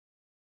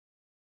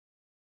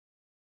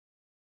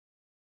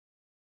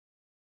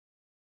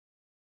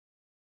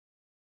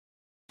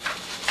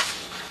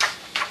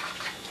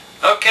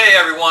Okay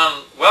everyone,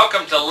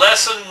 welcome to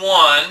Lesson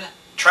 1,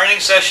 training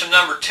session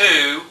number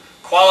 2,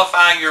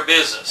 Qualifying Your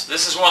Business.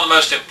 This is one of the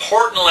most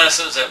important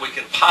lessons that we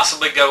can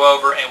possibly go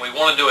over, and we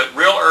want to do it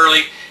real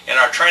early in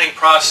our training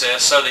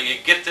process so that you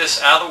get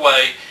this out of the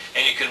way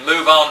and you can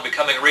move on to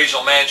becoming a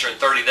regional manager in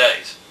 30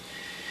 days.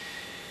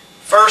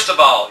 First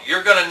of all,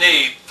 you're going to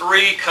need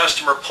 3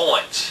 customer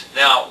points.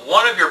 Now,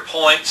 one of your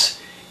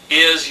points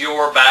is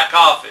your back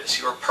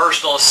office, your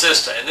personal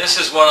assistant, and this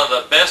is one of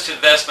the best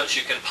investments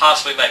you can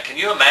possibly make. Can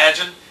you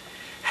imagine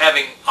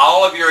having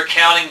all of your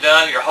accounting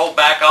done, your whole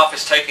back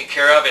office taken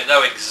care of, and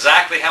know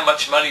exactly how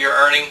much money you're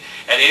earning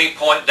at any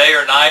point, day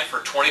or night, for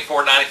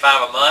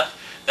 $24.95 a month?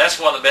 That's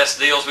one of the best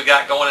deals we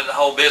got going in the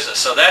whole business.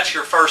 So that's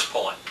your first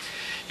point.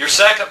 Your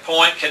second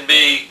point can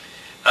be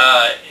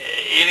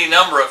any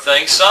number of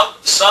things.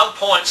 Some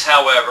points,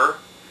 however,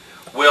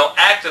 will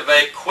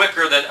activate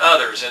quicker than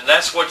others, and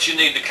that's what you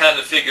need to kind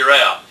of figure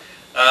out.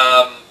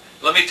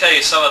 Let me tell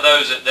you some of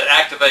those that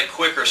activate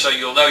quicker so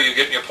you'll know you're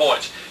getting your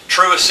points.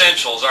 True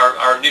Essentials,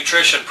 our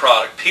nutrition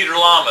product, Peter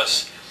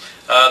Lamas,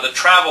 the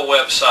travel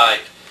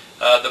website,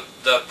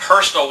 the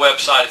personal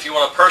website, if you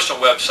want a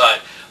personal website,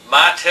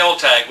 My Tail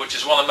Tag, which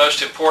is one of the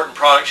most important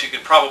products you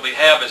could probably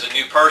have as a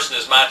new person,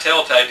 is My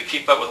Tail Tag to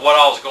keep up with what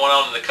all is going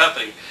on in the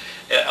company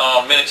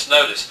on minute's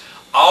notice.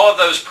 All of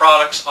those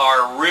products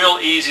are real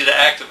easy to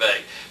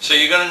activate, so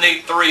you're going to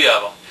need 3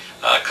 of them.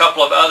 A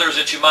couple of others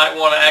that you might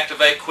want to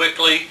activate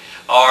quickly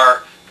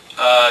are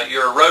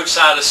your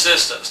roadside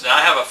assistance. Now,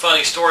 I have a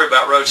funny story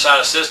about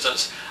roadside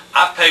assistance.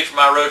 I've paid for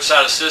my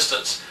roadside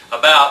assistance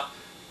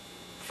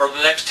for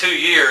the next 2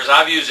 years.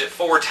 I've used it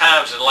 4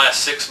 times in the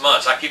last 6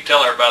 months. I keep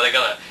telling everybody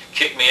they're going to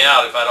kick me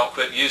out if I don't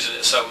quit using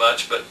it so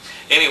much, but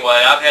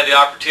anyway, I've had the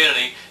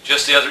opportunity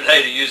just the other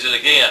day to use it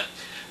again.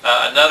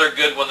 Another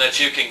good one that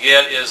you can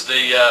get is the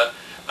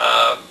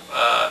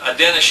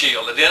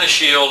Shield. The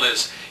Shield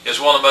is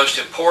one of the most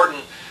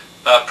important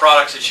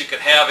products that you can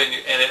have, and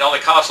it only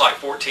costs like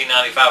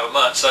 $14.95 a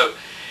month. So,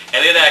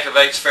 and it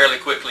activates fairly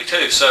quickly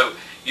too. So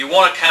you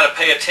want to kind of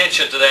pay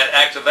attention to that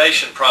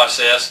activation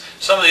process.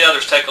 Some of the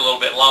others take a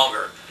little bit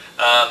longer.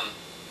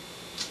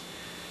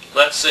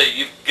 Let's see.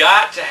 You've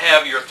got to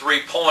have your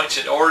 3 points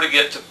in order to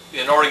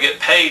get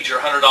paid your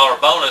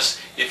 $100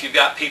 bonus if you've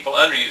got people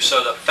under you.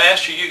 So the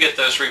faster you get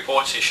those 3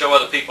 points and show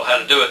other people how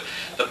to do it,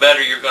 the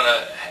better you're going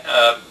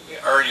to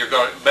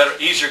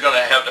easier you're going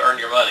to have to earn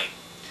your money.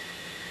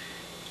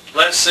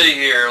 Let's see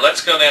here.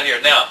 Let's go down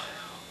here. Now,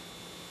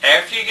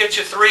 after you get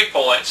your 3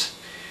 points,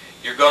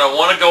 you're going to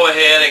want to go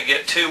ahead and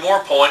get 2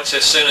 more points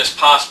as soon as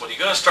possible. You're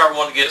going to start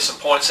wanting to get some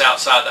points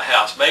outside the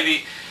house.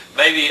 Maybe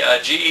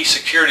GE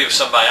security of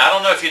somebody. I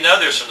don't know if you know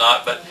this or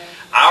not, but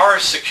our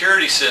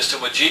security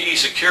system with GE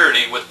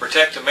Security with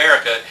Protect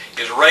America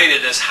is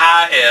rated as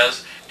high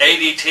as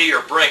ADT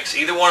or Brinks.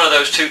 Either one of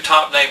those 2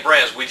 top name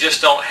brands. We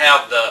just don't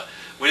have the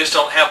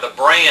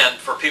brand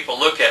for people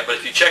to look at. But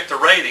if you check the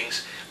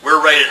ratings,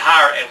 we're rated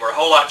higher and we're a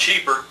whole lot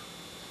cheaper.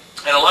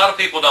 And a lot of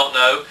people don't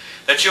know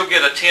that you'll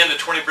get a 10 to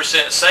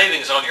 20%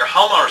 savings on your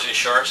homeowner's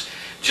insurance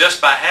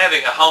just by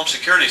having a home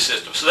security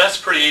system. So that's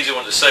a pretty easy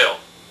one to sell.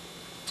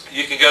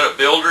 You can go to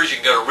builders, you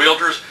can go to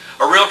realtors.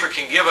 A realtor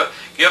can give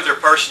their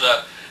person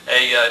a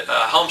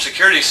home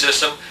security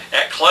system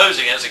at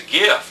closing as a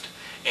gift.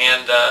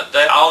 And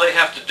all they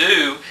have to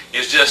do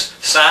is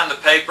just sign the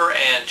paper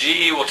and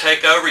GE will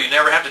take over. You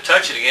never have to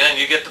touch it again and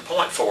you get the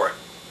point for it.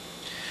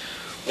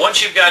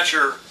 Once you've got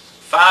your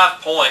 5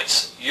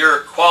 points, you're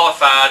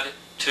qualified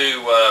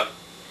to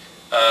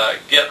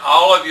get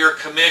all of your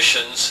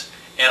commissions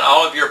and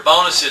all of your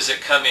bonuses that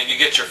come in. You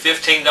get your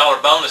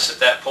 $15 bonus at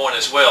that point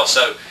as well.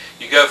 So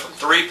you go from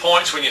 3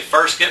 points when you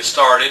first get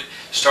started,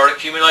 start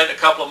accumulating a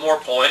couple of more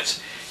points,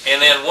 and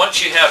then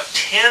once you have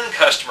 10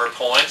 customer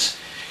points,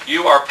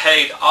 you are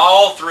paid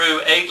all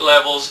through 8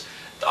 levels,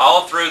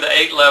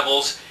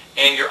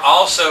 and you're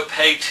also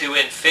paid to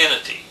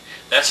infinity.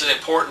 That's an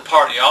important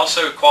part. You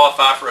also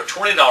qualify for a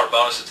 $20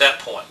 bonus at that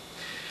point.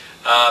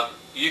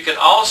 You can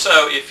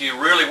also, if you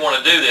really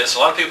want to do this, a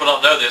lot of people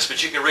don't know this,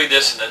 but you can read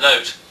this in the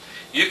notes,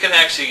 you can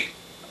actually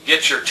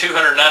get your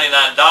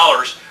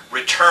 $299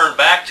 returned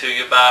back to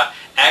you by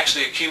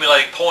actually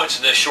accumulating points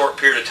in this short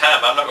period of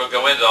time. I'm not going to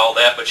go into all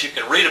that, but you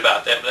can read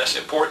about that, but that's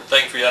an important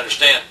thing for you to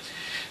understand.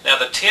 Now,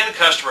 the 10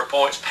 customer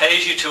points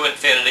pays you to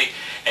infinity,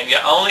 and you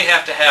only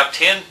have to have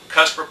 10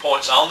 customer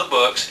points on the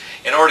books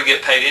in order to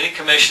get paid any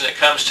commission that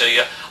comes to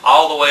you,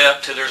 all the way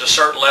up to there's a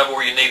certain level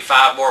where you need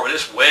 5 more, but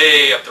it's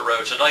way up the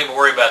road, so don't even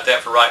worry about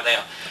that for right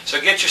now. So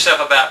get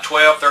yourself about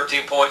 12,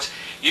 13 points.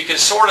 You can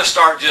sort of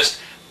start just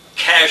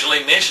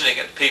casually mentioning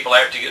it to people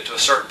after you get to a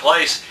certain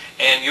place,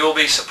 and you'll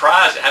be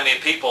surprised at how many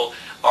people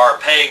are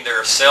paying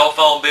their cell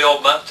phone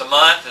bill month to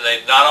month, and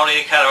they're not on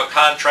any kind of a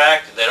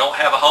contract, they don't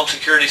have a home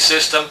security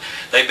system,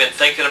 they've been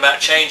thinking about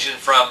changing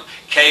from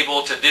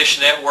cable to Dish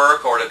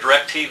Network or to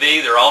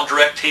DirecTV. They're on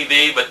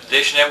DirecTV, but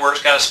Dish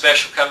Network's got a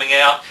special coming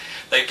out.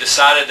 They've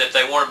decided that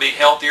they want to be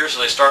healthier,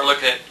 so they start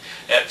looking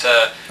at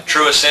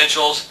True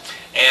Essentials.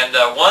 And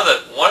one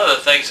of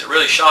the things that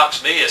really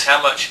shocks me is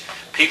how much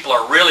people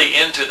are really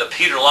into the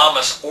Peter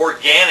Lamas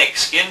organic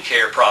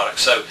skincare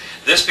products. So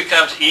this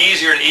becomes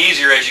easier and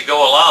easier as you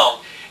go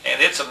along,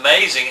 and it's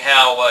amazing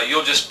how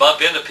you'll just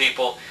bump into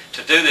people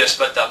to do this.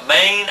 But the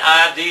main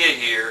idea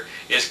here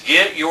is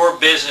get your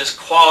business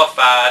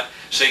qualified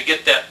so you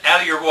get that out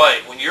of your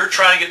way. When you're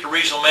trying to get to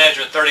regional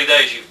manager in 30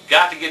 days, you've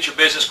got to get your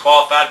business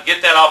qualified,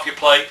 get that off your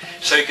plate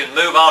so you can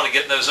move on to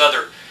getting those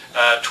other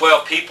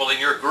 12 people in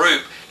your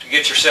group to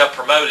get yourself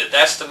promoted.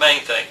 That's the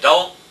main thing.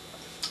 Don't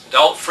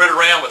frit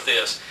around with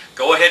this.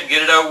 Go ahead and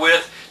get it over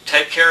with,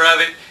 take care of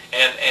it,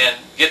 and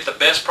get the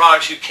best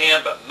products you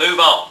can, but move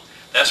on.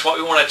 That's what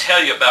we want to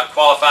tell you about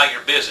qualifying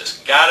your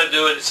business. Got to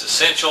do it. It's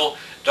essential.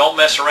 Don't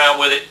mess around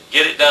with it.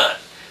 Get it done.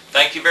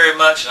 Thank you very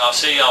much, and I'll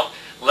see you on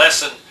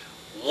Lesson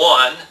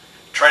 1,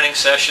 training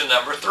session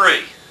number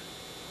 3.